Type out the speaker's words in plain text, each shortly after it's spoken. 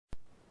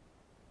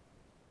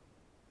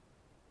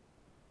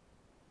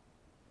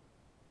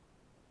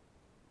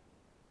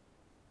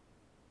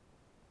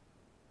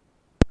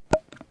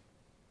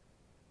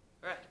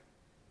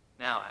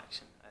our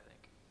action, I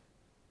think.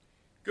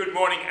 Good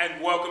morning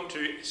and welcome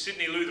to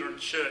Sydney Lutheran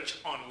Church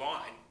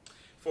Online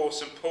for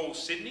St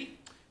Paul's Sydney,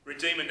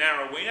 Redeemer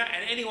Narrowena,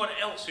 and anyone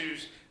else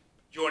who's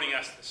joining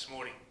us this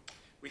morning.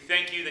 We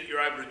thank you that you're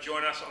able to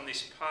join us on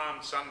this Palm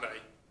Sunday.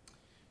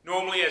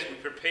 Normally, as we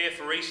prepare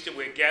for Easter,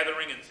 we're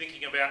gathering and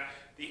thinking about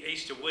the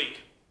Easter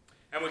week.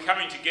 And we're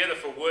coming together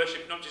for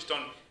worship, not just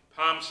on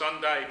Palm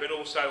Sunday, but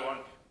also on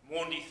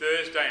Maundy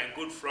Thursday and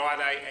Good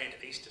Friday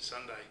and Easter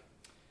Sunday.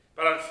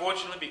 But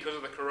unfortunately, because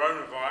of the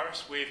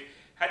coronavirus, we've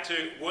had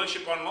to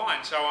worship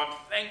online. So I'm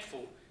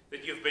thankful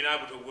that you've been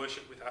able to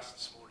worship with us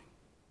this morning.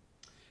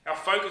 Our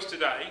focus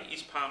today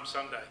is Palm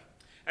Sunday.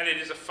 And it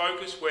is a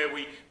focus where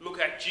we look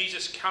at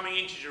Jesus coming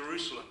into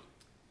Jerusalem.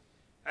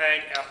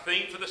 And our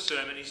theme for the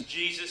sermon is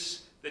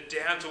Jesus, the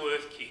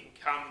down-to-earth King,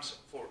 comes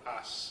for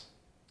us.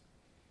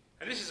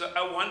 And this is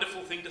a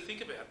wonderful thing to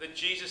think about, that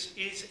Jesus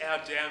is our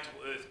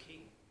down-to-earth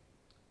King.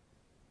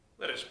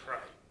 Let us pray.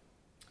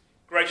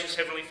 Gracious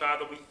Heavenly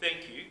Father, we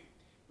thank you.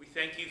 We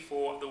thank you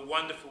for the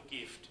wonderful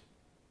gift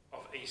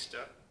of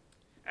Easter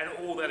and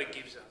all that it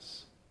gives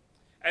us.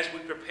 As we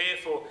prepare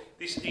for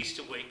this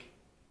Easter week,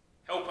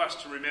 help us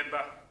to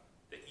remember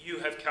that you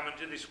have come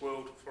into this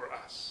world for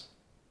us,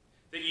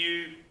 that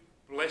you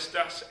blessed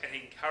us and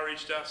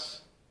encouraged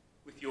us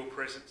with your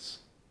presence.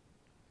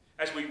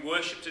 As we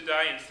worship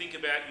today and think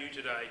about you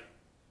today,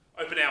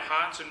 open our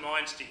hearts and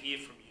minds to hear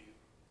from you.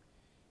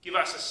 Give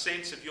us a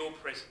sense of your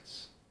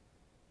presence.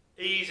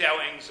 Ease our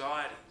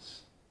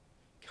anxieties.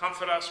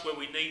 Comfort us where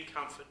we need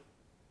comfort.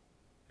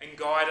 And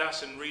guide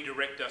us and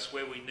redirect us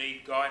where we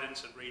need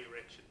guidance and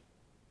redirection.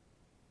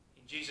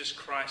 In Jesus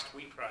Christ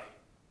we pray.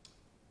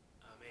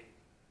 Amen.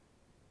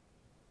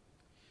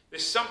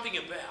 There's something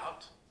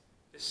about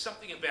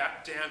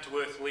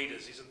down-to-earth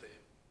leaders, isn't there?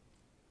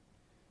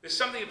 There's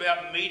something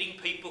about meeting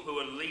people who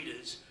are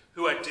leaders,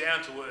 who are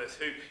down to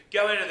earth, who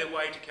go out of their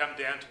way to come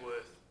down to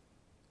earth.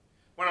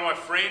 One of my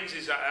friends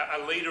is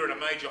a leader at a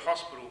major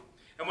hospital,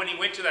 and when he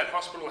went to that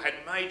hospital had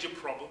major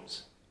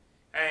problems,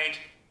 and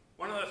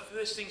one of the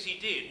first things he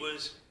did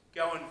was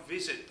go and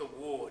visit the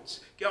wards,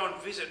 go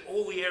and visit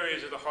all the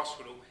areas of the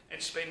hospital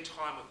and spend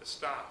time with the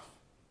staff.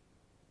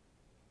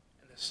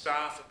 And the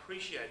staff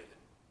appreciated it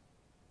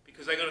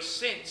because they got a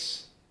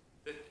sense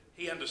that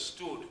he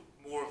understood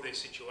more of their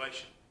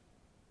situation.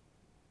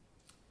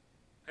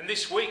 And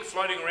this week,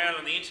 floating around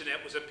on the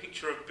internet was a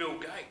picture of Bill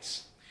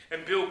Gates.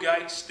 And Bill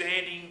Gates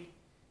standing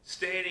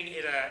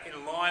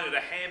in line at a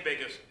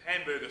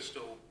hamburger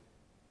stall.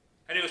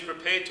 And he was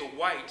prepared to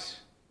wait,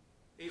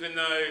 even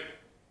though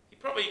he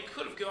probably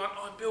could have gone,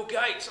 I'm Bill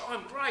Gates,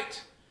 I'm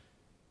great.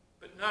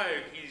 But no,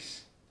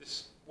 he's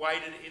just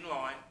waited in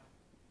line,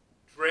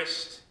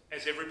 dressed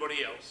as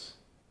everybody else.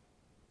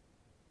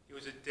 He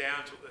was a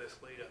down-to-earth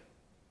leader.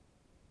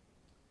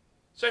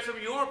 So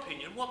from your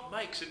opinion, what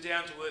makes a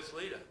down-to-earth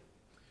leader?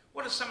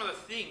 What are some of the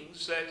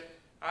things that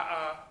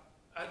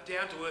a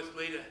down-to-earth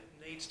leader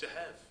needs to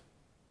have?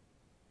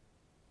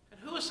 And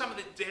who are some of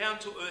the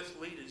down-to-earth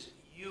leaders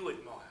you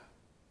admire?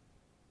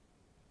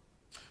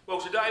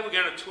 Well, today we're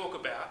going to talk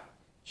about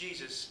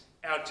Jesus,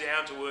 our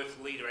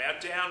down-to-earth leader, our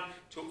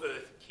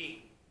down-to-earth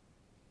King.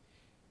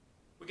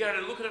 We're going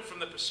to look at it from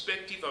the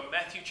perspective of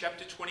Matthew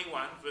chapter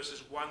 21,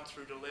 verses 1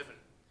 through to 11,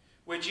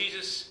 where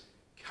Jesus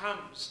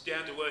comes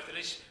down to earth, and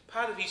it's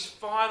part of his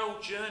final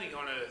journey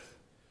on earth,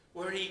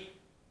 where he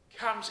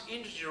comes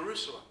into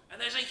Jerusalem,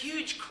 and there's a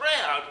huge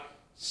crowd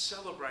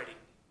celebrating.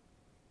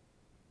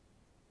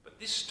 But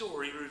this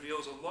story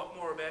reveals a lot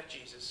more about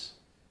Jesus,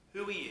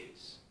 who he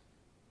is,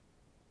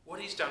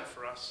 what he's done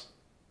for us,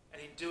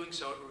 and in doing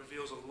so it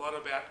reveals a lot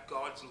about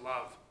God's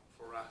love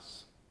for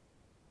us.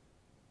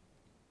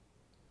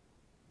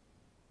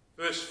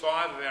 Verse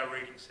 5 of our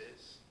reading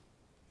says,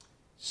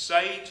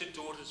 "Say to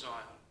daughter Zion,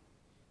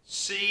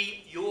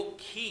 see your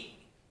king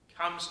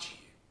comes to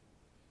you,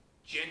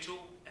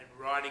 gentle and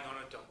riding on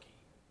a donkey,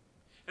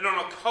 and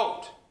on a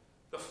colt,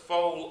 the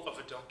foal of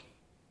a donkey."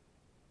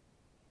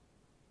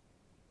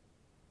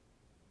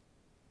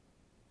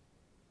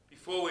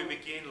 Before we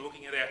begin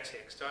looking at our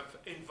text, I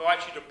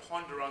invite you to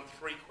ponder on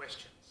three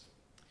questions.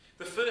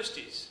 The first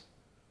is,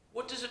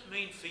 what does it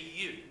mean for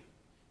you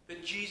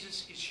that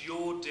Jesus is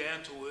your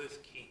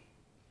down-to-earth King,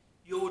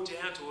 your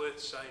down-to-earth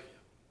Saviour?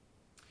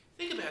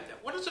 Think about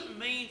that. What does it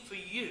mean for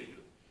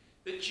you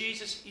that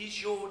Jesus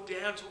is your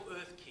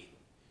down-to-earth King,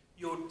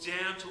 your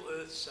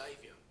down-to-earth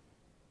Saviour?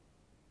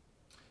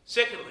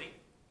 Secondly,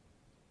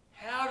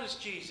 how does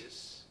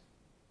Jesus'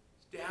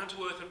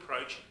 down-to-earth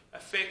approach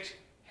affect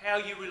how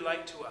you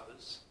relate to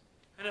others,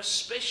 and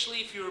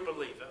especially if you're a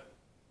believer,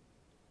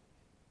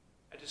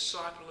 a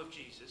disciple of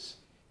Jesus,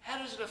 how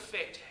does it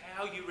affect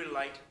how you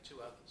relate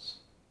to others?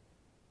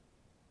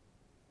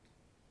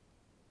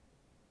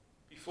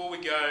 Before we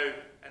go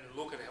and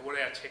look at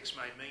what our text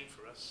may mean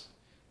for us,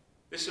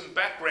 there's some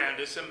background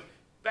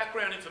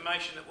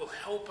information that will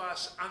help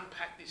us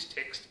unpack this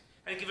text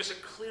and give us a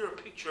clearer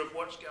picture of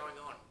what's going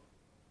on.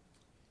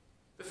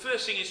 The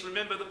first thing is,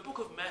 remember, the book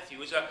of Matthew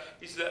is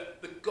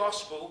the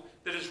gospel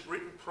that is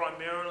written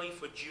primarily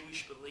for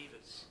Jewish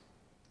believers.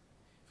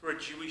 for a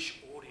Jewish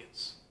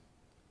audience.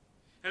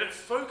 And it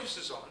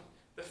focuses on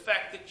the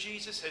fact that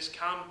Jesus has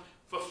come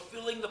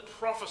fulfilling the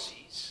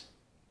prophecies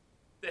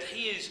that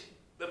he is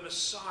the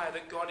Messiah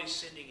that God is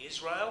sending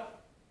Israel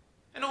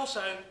and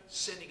also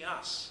sending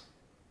us.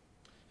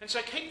 And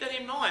so keep that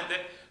in mind,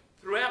 that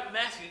throughout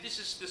Matthew, this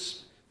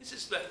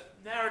is the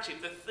narrative,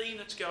 the theme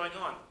that's going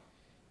on,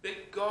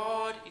 that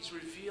God is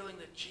revealing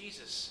that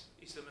Jesus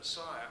is the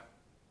Messiah.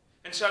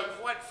 And so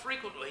quite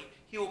frequently,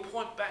 he will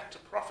point back to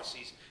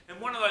prophecies. And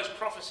one of those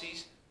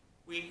prophecies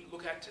we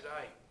look at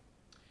today.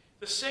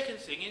 The second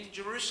thing, in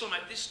Jerusalem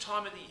at this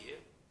time of the year,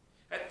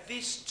 at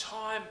this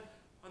time,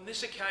 on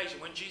this occasion,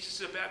 when Jesus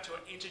is about to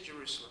enter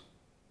Jerusalem,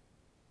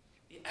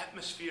 the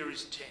atmosphere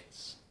is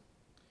tense.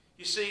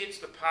 You see, it's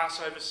the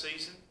Passover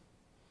season.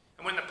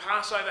 And when the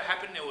Passover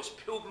happened, there was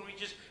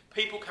pilgrimages,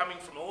 people coming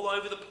from all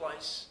over the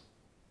place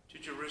to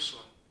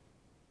Jerusalem.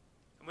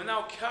 And when they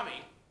were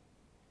coming,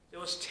 there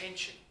was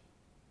tension.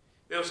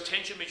 There was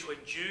tension between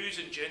Jews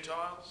and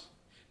Gentiles.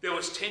 There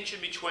was tension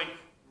between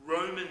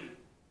Roman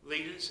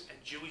leaders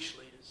and Jewish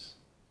leaders.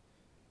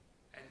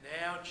 And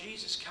now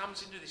Jesus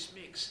comes into this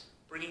mix,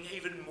 bringing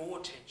even more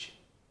tension,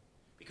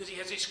 because he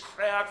has this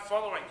crowd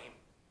following him.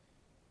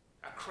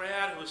 A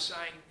crowd who is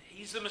saying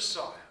he's the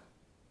Messiah.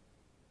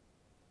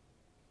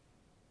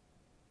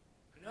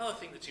 Another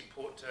thing that's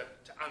important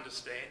to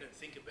understand and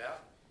think about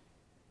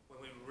when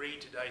we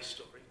read today's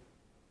story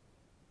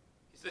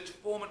is the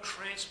form of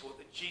transport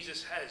that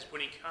Jesus has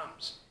when he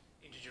comes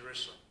into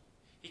Jerusalem.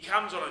 He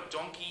comes on a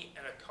donkey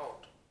and a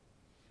colt.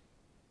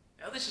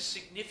 Now this is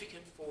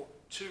significant for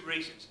two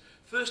reasons.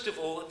 First of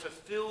all, it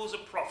fulfills a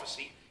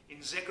prophecy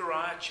in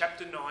Zechariah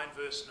chapter 9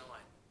 verse 9.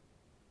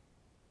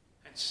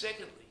 And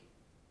secondly,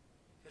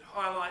 it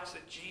highlights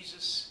that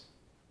Jesus,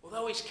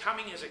 although he's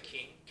coming as a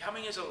king,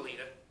 coming as a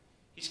leader,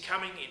 he's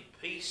coming in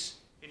peace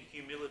and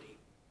humility.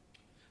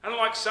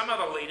 Unlike some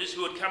other leaders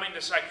who would come in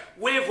to say,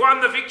 we've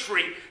won the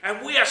victory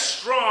and we are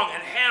strong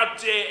and how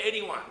dare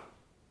anyone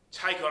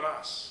take on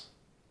us.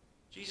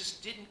 Jesus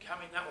didn't come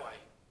in that way.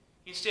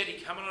 Instead,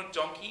 he came on a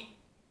donkey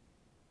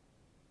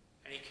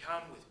and he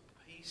came with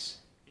peace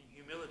and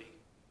humility.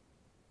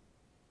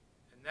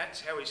 And that's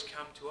how he's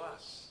come to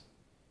us.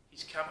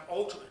 He's come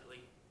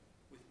ultimately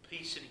with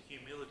peace and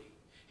humility.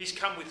 He's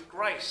come with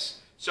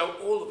grace so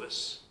all of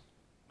us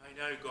may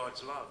know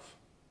God's love.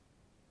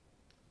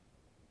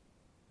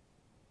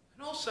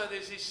 And also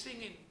there's this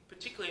thing,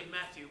 particularly in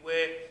Matthew,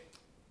 where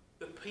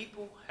the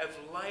people have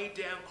laid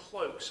down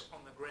cloaks on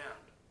the ground.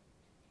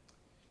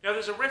 Now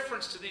there's a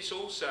reference to this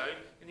also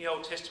in the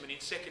Old Testament in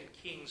 2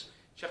 Kings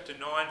chapter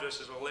 9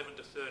 verses 11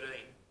 to 13,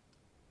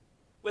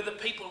 where the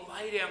people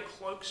lay down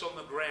cloaks on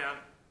the ground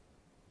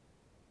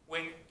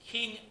when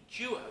King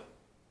Jehu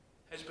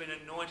has been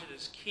anointed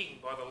as king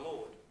by the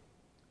Lord.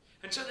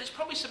 And so there's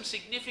probably some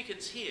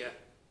significance here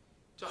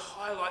to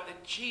highlight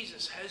that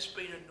Jesus has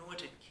been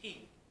anointed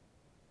king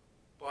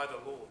by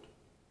the Lord.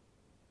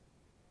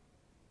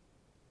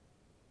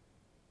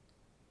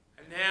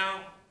 And now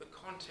the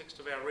context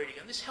of our reading,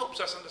 and this helps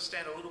us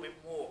understand a little bit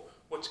more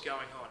what's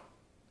going on.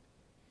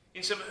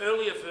 In some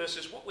earlier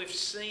verses, what we've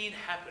seen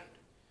happened,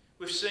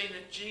 we've seen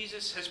that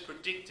Jesus has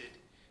predicted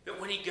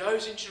that when he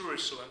goes into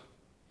Jerusalem,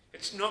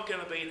 it's not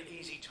going to be an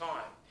easy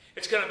time.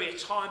 It's going to be a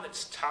time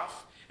that's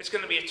tough. It's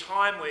going to be a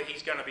time where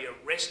he's going to be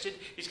arrested,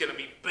 he's going to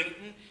be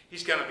beaten,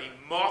 he's going to be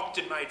mocked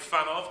and made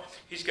fun of,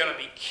 he's going to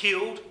be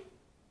killed.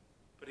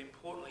 But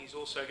importantly, he's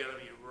also going to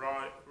be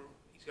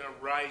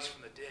raised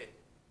from the dead.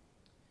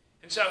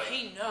 And so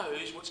he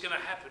knows what's going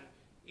to happen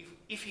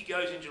if he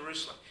goes in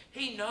Jerusalem.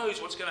 He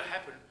knows what's going to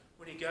happen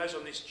when he goes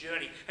on this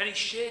journey. And he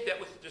shared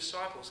that with the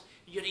disciples.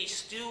 Yet he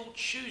still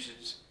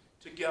chooses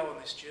to go on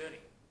this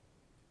journey.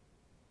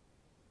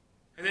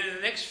 And then in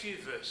the next few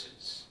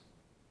verses,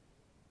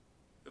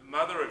 the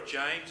mother of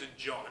James and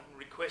John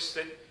requests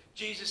that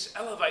Jesus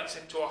elevates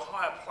them to a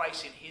higher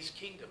place in his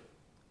kingdom.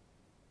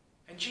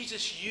 And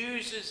Jesus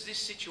uses this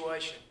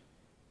situation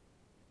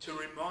to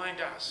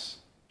remind us,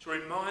 to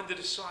remind the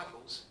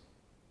disciples,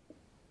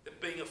 that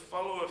being a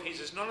follower of his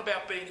is not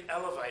about being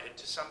elevated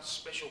to some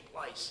special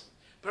place,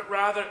 but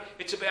rather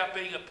it's about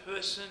being a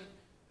person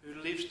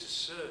who lives to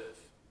serve.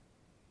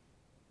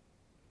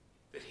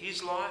 That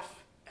his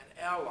life and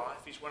our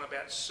life is one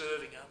about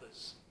serving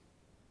others.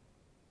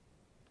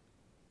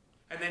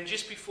 And then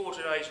just before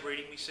today's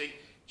reading, we see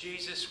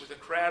Jesus with a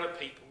crowd of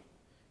people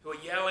who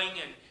are yelling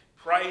and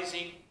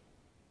praising.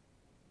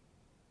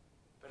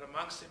 But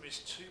amongst them is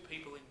two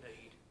people in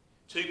need.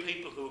 Two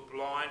people who are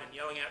blind and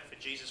yelling out for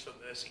Jesus for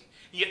mercy.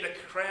 Yet the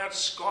crowd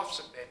scoffs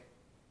at them.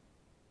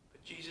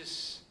 But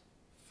Jesus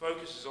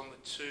focuses on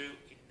the two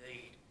in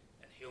need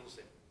and heals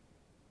them.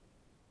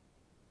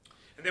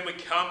 And then we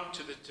come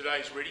to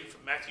today's reading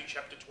from Matthew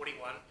chapter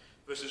 21,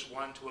 verses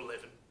 1 to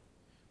 11,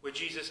 where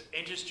Jesus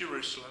enters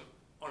Jerusalem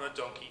on a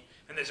donkey,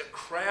 and there's a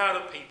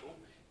crowd of people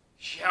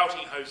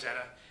shouting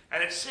Hosanna,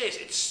 and it says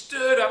it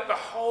stirred up the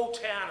whole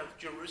town of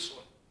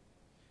Jerusalem.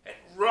 It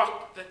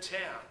rocked the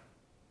town.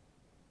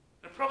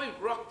 And it probably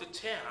rocked the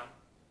town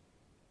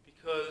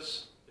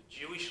because the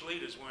Jewish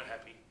leaders weren't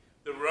happy.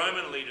 The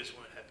Roman leaders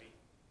weren't happy.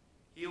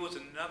 here was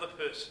another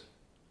person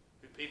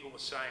who people were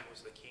saying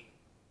was the king.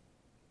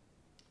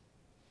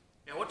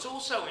 Now, what's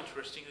also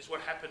interesting is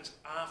what happens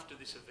after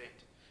this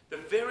event. The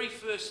very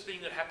first thing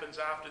that happens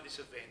after this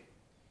event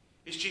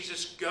is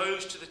Jesus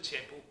goes to the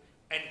temple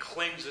and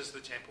cleanses the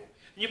temple.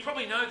 And you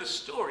probably know the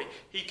story.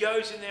 He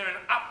goes in there and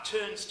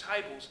upturns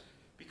tables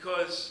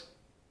because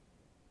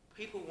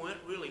people weren't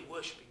really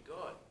worshipping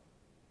God.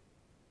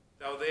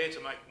 They were there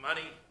to make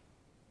money.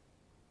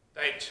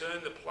 They had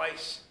turned the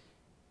place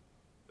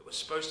that was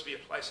supposed to be a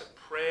place of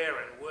prayer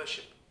and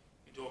worship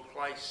into a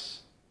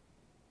place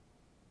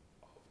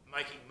of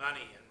making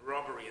money and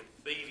robbery and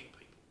thieving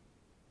people.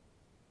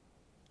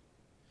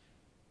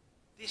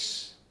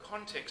 This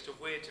context of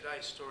where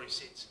today's story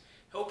sits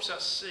helps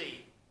us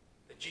see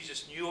that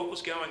Jesus knew what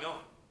was going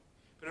on,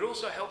 but it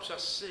also helps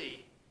us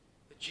see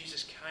that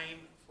Jesus came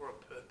for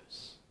a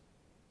purpose.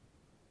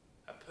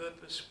 A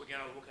purpose we're going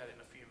to look at in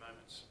a few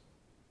moments.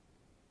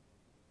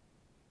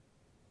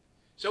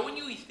 So when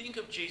you think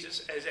of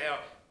Jesus as our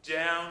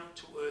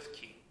down-to-earth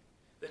King,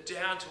 the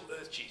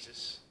down-to-earth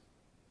Jesus,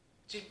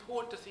 it's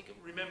important to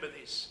remember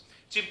this.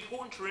 It's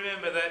important to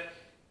remember that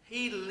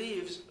he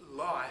lives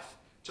life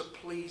to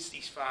please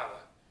his Father,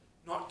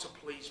 not to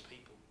please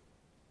people.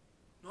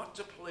 Not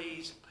to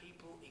please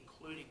people,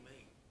 including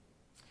me.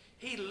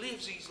 He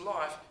lives his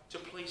life to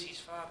please his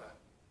Father.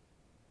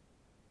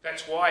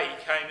 That's why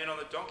he came in on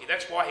the donkey.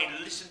 That's why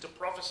he listened to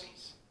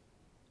prophecies.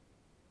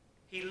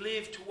 He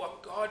lived to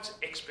what God's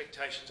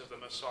expectations of the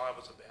Messiah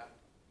was about,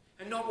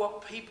 and not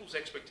what people's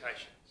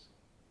expectations.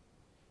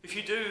 If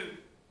you do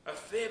a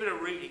fair bit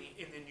of reading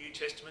in the New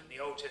Testament and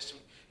the Old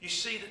Testament, you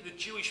see that the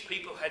Jewish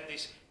people had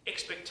this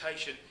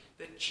expectation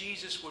that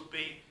Jesus would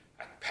be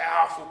a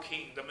powerful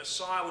king. The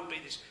Messiah would be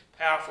this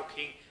powerful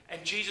king,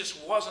 and Jesus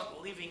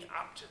wasn't living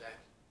up to that.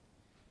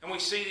 And we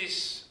see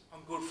this on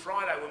Good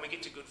Friday, when we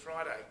get to Good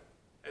Friday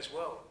as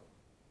well,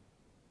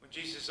 when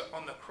Jesus is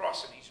on the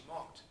cross and he's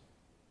mocked.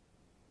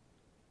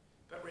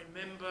 But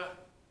remember,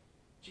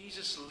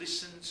 Jesus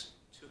listens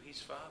to his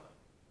Father.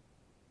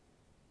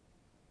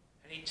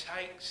 And he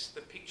takes the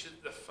picture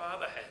that the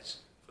Father has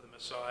for the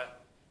Messiah,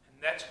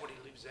 and that's what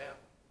he lives out.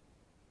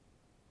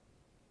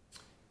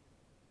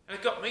 And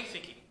it got me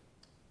thinking,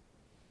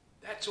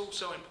 that's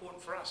also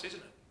important for us, isn't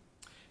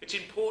it? It's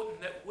important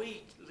that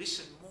we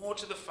listen more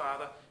to the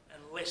Father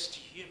and less to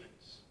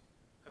humans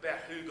about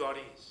who God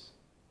is.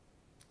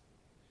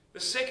 The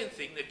second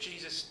thing that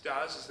Jesus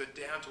does as the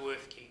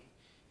down-to-earth King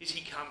is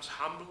he comes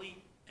humbly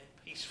and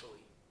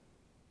peacefully.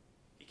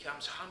 He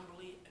comes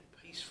humbly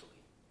and peacefully.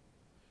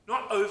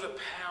 Not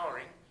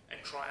overpowering and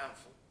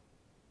triumphant,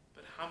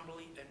 but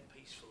humbly and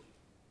peacefully.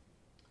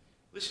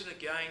 Listen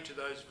again to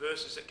those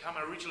verses that come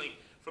originally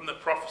from the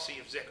prophecy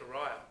of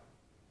Zechariah.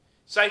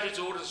 Say to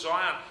daughter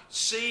Zion,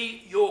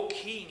 see your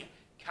king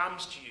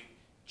comes to you,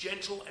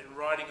 gentle and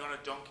riding on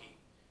a donkey,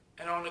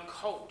 and on a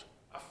colt,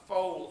 a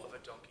foal of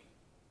a donkey.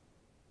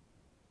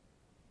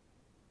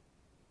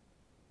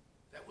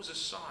 That was a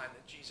sign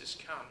that Jesus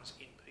comes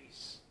in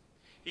peace.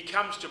 He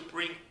comes to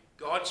bring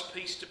God's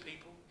peace to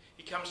people.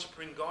 He comes to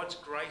bring God's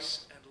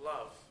grace and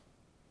love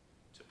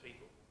to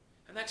people.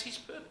 And that's his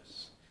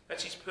purpose.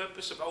 That's his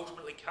purpose of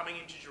ultimately coming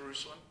into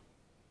Jerusalem.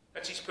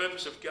 That's his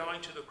purpose of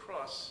going to the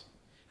cross.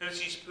 And it's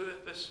his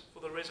purpose for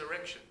the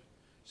resurrection,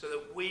 so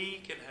that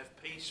we can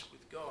have peace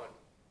with God.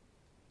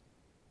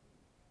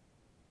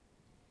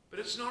 But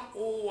it's not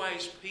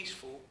always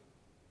peaceful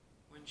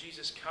when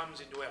Jesus comes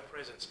into our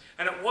presence.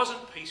 And it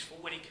wasn't peaceful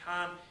when he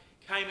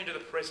came into the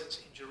presence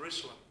in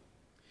Jerusalem.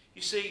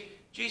 You see,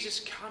 Jesus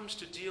comes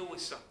to deal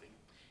with something.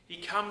 He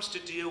comes to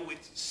deal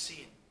with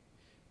sin.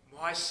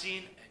 My sin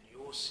and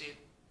your sin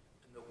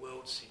and the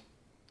world's sin.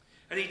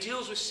 And he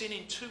deals with sin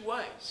in two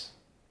ways.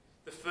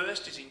 The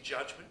first is in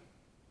judgment,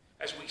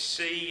 as we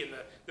see in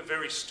the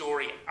very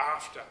story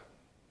after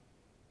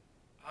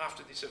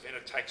this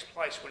event takes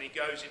place, when he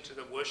goes into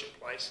the worship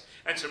place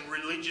and some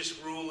religious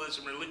rulers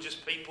and religious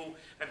people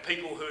and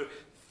people who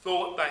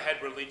thought they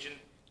had religion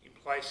in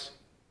place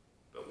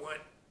but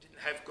didn't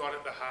have God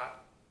at the heart,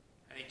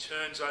 and he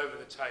turns over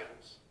the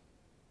tables.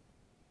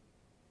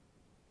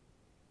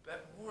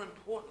 But more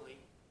importantly,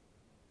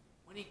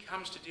 when he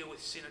comes to deal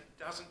with sin, it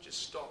doesn't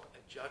just stop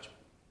at judgment.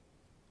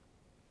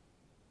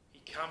 He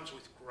comes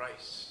with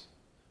grace.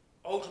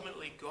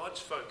 Ultimately, God's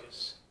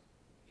focus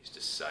is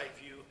to save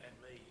you and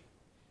me.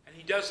 And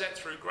he does that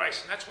through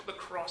grace, and that's what the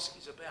cross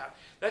is about.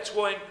 That's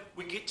why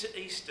when we get to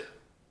Easter,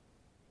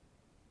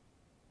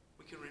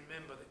 we can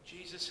remember that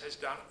Jesus has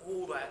done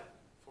all that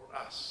for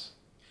us.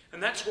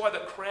 And that's why the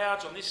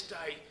crowds on this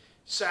day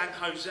sang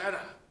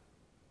Hosanna,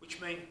 which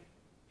means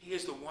he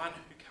is the one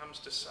who comes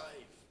to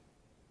save.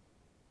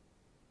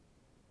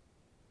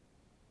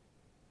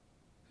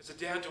 As a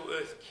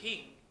down-to-earth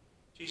king,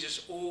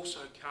 Jesus also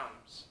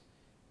comes,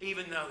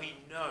 even though he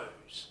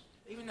knows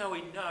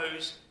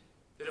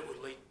that it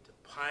would lead to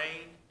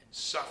pain and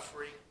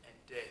suffering and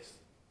death.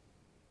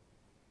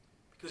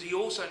 Because he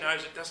also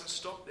knows it doesn't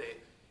stop there.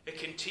 It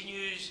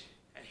continues,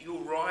 and he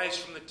will rise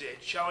from the dead,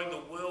 showing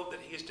the world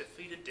that he has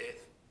defeated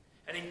death.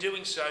 And in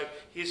doing so,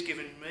 he has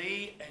given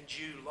me and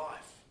you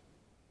life.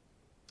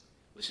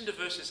 Listen to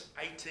verses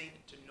 18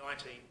 to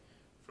 19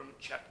 from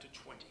chapter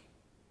 20. And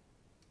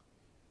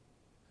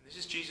this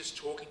is Jesus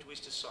talking to his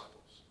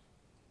disciples.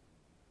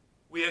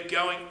 We are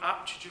going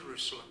up to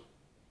Jerusalem,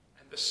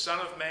 and the Son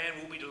of Man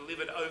will be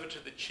delivered over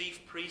to the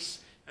chief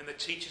priests and the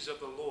teachers of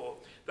the law.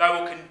 They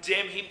will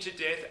condemn him to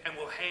death and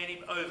will hand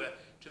him over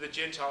to the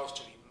Gentiles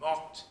to be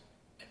mocked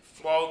and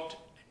flogged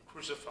and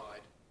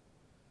crucified.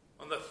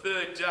 On the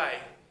third day,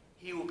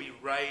 he will be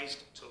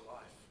raised to life.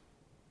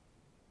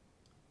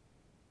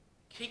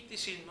 Keep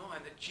this in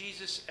mind, that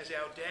Jesus, as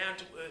our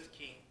down-to-earth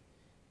King,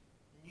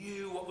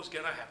 knew what was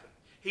going to happen.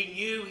 He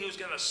knew he was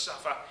going to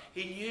suffer.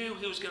 He knew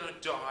he was going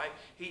to die.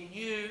 He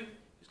knew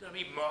he was going to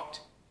be mocked.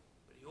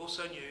 But he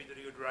also knew that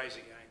he would rise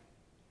again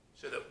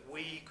so that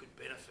we could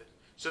benefit,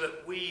 so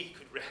that we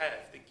could have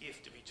the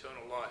gift of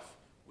eternal life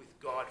with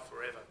God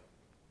forever.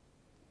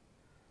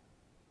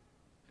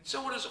 And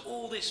so what does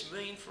all this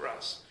mean for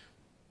us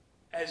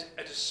as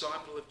a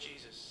disciple of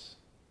Jesus?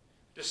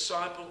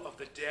 Disciple of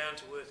the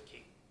down-to-earth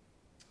King?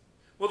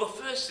 Well,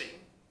 the first thing,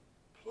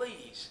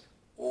 please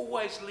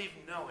always live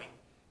knowing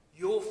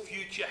your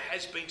future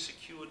has been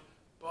secured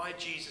by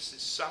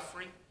Jesus'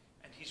 suffering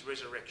and his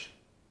resurrection.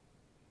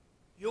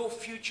 Your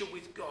future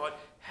with God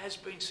has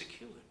been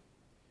secured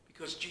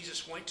because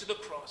Jesus went to the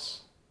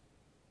cross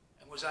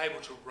and was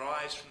able to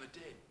rise from the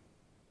dead.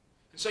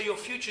 And so your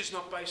future is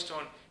not based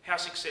on how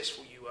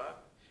successful you are.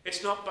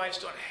 It's not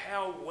based on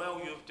how well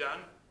you've done,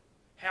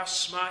 how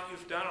smart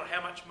you've done, or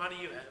how much money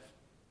you have.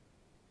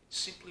 It's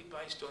simply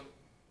based on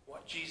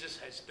what Jesus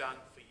has done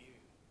for you.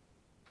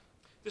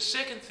 The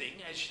second thing,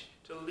 as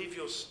to live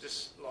your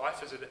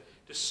life as a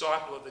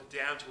disciple of the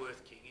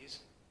down-to-earth King, is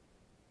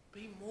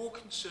be more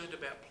concerned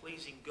about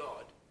pleasing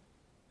God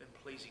than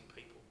pleasing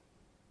people.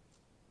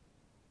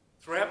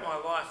 Throughout my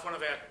life, one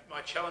of my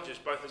challenges,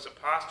 both as a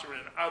pastor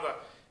and in other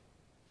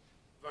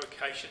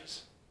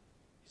vocations,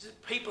 is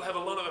that people have a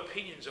lot of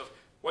opinions of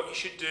what you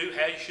should do,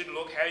 how you should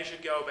look, how you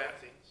should go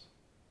about things.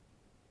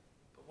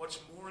 But what's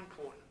more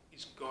important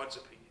is God's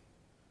opinion.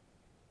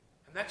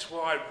 And that's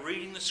why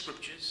reading the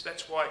scriptures,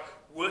 that's why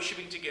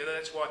worshipping together,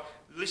 that's why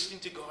listening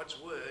to God's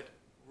word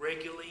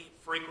regularly,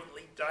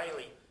 frequently,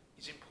 daily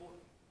is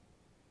important.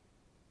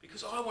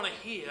 Because I want to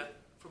hear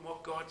from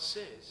what God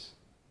says.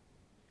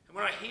 And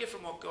when I hear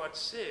from what God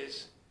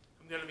says,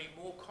 I'm going to be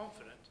more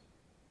confident,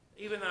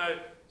 even though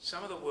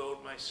some of the world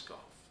may scoff.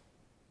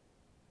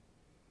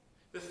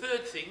 The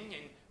third thing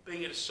in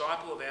being a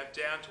disciple of our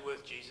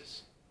down-to-earth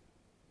Jesus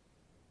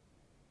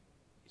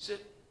is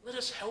that let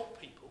us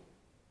help people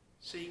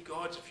see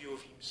God's view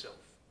of himself.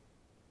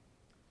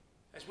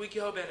 As we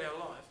go about our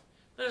life,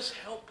 let us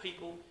help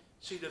people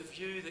see the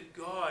view that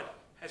God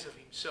has of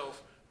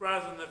himself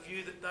rather than the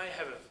view that they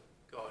have of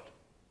God.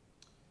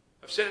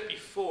 I've said it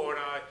before and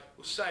I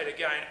will say it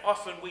again.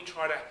 Often we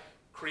try to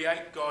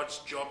create God's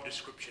job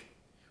description.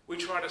 We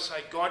try to say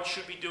God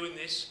should be doing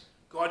this,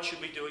 God should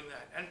be doing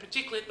that. And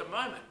particularly at the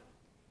moment,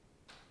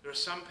 there are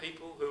some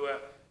people who are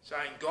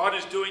saying God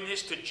is doing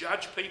this to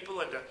judge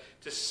people and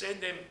to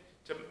send them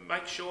to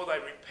make sure they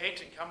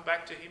repent and come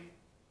back to him.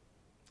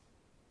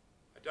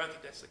 I don't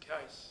think that's the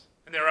case.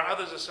 And there are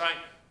others who are saying,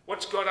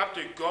 what's God up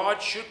to?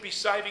 God should be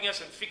saving us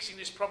and fixing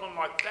this problem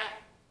like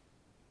that.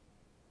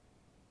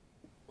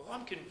 Well,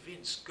 I'm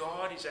convinced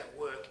God is at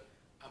work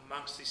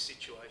amongst this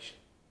situation.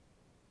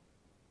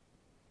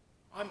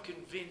 I'm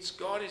convinced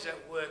God is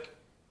at work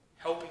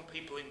helping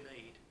people in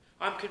need.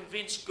 I'm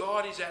convinced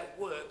God is at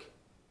work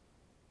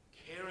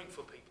caring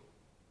for people.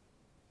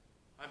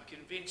 I'm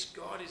convinced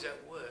God is at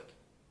work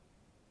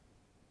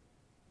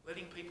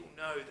letting people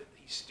know that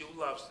he still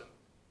loves them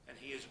and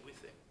he is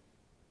with them.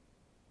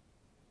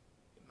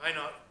 It may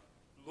not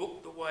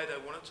look the way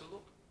they want it to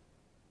look,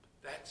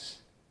 but that's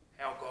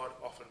how God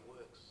often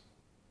works.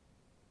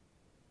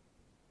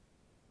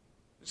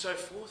 And so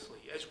fourthly,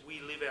 as we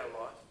live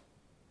our life,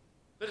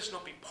 let us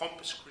not be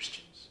pompous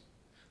Christians.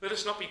 Let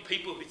us not be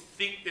people who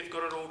think they've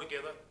got it all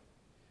together,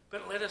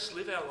 but let us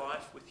live our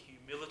life with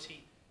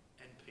humility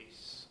and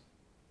peace.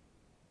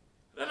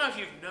 I don't know if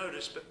you've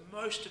noticed, but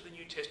most of the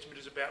New Testament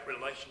is about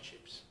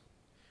relationships.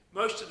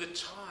 Most of the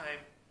time,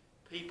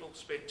 people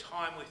spend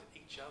time with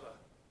each other.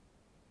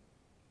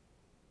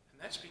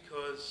 And that's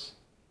because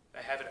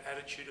they have an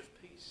attitude of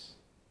peace,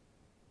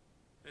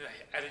 an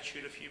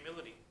attitude of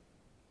humility.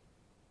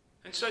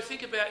 And so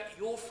think about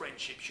your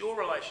friendships, your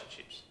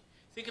relationships.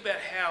 Think about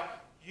how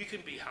you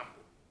can be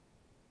humble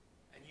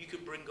and you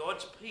can bring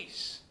God's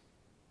peace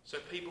so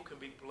people can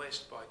be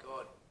blessed by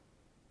God.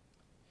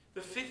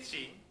 The fifth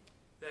thing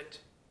that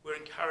we're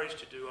encouraged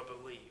to do, I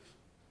believe,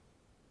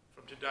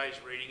 from today's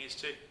reading is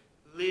to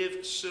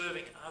live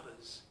serving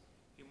others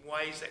in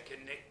ways that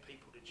connect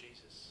people to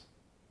Jesus.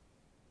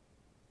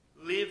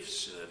 Live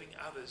serving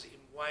others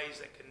in ways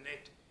that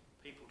connect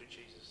people to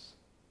Jesus.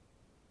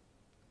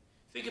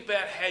 Think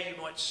about how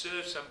you might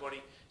serve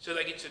somebody so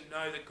they get to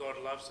know that God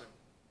loves them.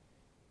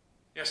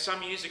 Now,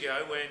 some years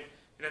ago, when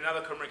in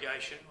another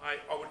congregation,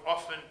 I would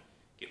often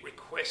get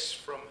requests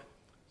from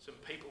some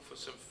people for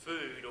some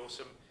food or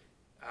some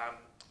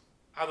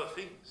other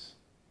things,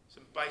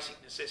 some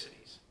basic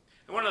necessities.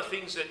 And one of the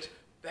things that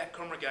that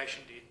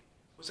congregation did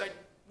was they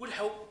would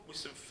help with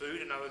some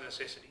food and other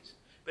necessities.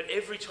 But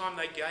every time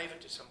they gave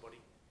it to somebody,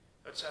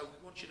 they'd say,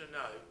 we want you to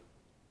know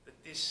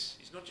that this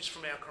is not just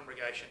from our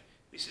congregation,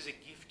 this is a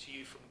gift to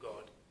you from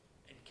God,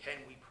 and can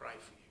we pray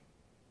for you?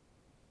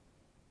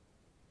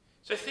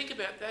 So think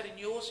about that in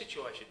your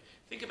situation.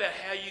 Think about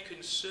how you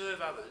can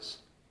serve others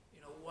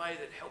in a way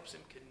that helps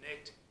them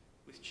connect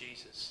with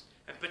Jesus,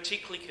 and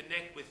particularly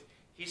connect with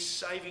his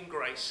saving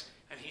grace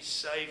and his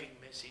saving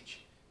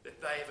message,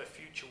 that they have a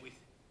future with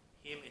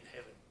him in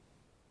heaven.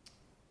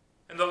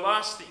 And the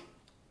last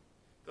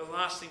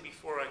thing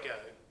before I go,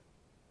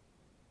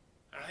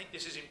 and I think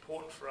this is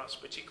important for us,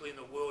 particularly in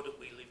the world that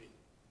we live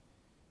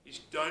in, is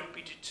don't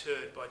be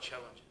deterred by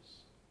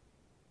challenges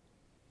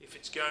if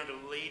it's going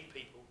to lead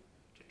people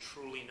to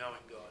truly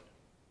knowing God.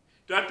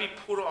 Don't be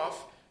put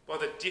off by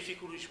the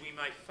difficulties we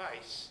may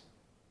face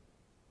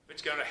if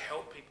it's going to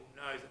help people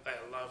know that they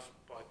are loved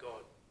by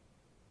God.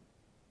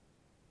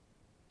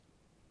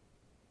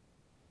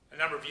 A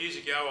number of years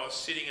ago, I was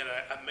sitting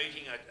at a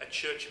meeting, a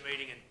church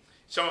meeting, and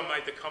someone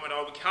made the comment,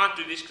 we can't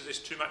do this because there's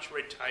too much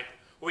red tape,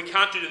 or we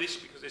can't do this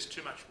because there's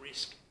too much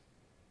risk.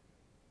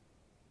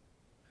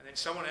 And then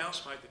someone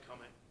else made the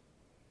comment,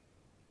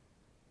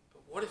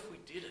 but what if we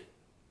did it?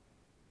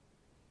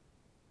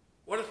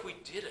 What if we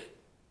did it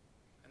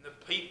and the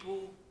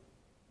people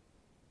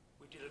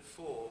we did it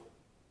for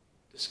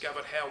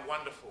discovered how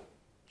wonderful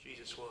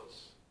Jesus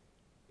was?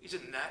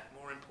 Isn't that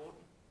more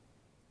important?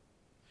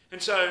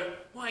 And so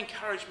my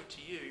encouragement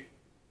to you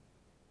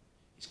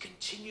is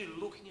continue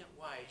looking at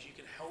ways you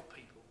can help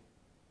people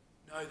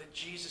know that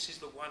Jesus is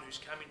the one who's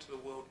come into the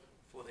world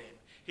for them.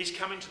 He's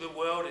come into the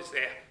world as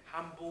their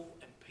humble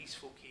and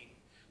peaceful King,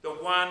 the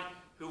one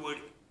who was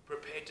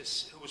prepared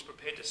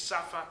to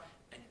suffer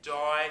and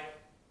die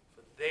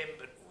for them,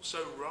 but also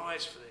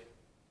rise for them.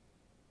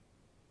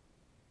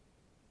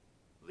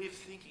 Live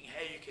thinking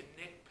how you can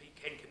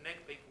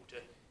connect people to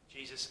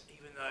Jesus,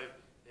 even though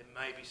there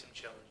may be some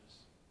challenges.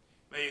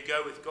 May you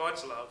go with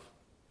God's love.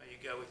 May you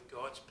go with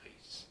God's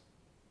peace.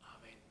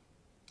 Amen.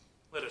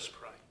 Let us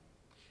pray.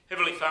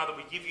 Heavenly Father,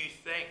 we give you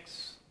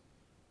thanks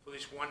for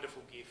this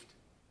wonderful gift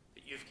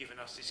that you've given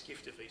us, this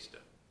gift of Easter.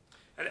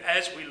 And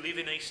as we live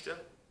in Easter,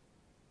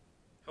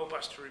 help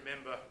us to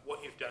remember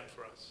what you've done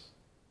for us.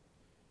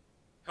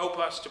 Help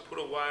us to put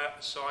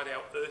aside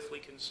our earthly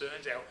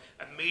concerns, our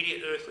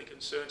immediate earthly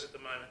concerns at the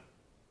moment,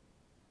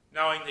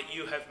 knowing that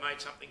you have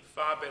made something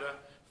far better,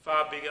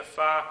 far bigger,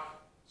 far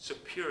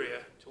superior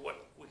to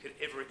what we could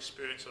ever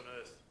experience on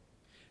earth.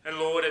 And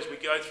Lord, as we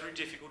go through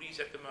difficulties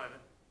at the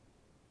moment,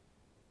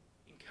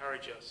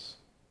 encourage us.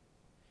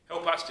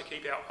 Help us to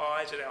keep our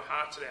eyes and our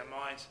hearts and our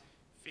minds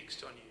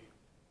fixed on you.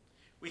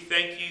 We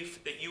thank you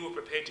that you were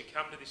prepared to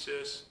come to this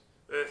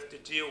earth to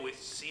deal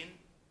with sin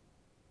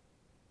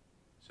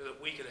so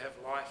that we could have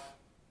life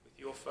with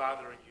your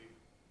Father and you.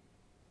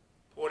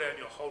 Pour down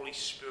your Holy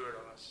Spirit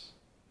on us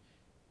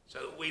so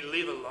that we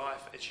live a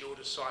life as your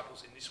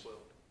disciples in this world.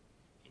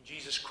 In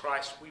Jesus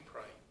Christ we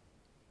pray.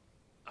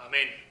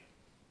 Amen.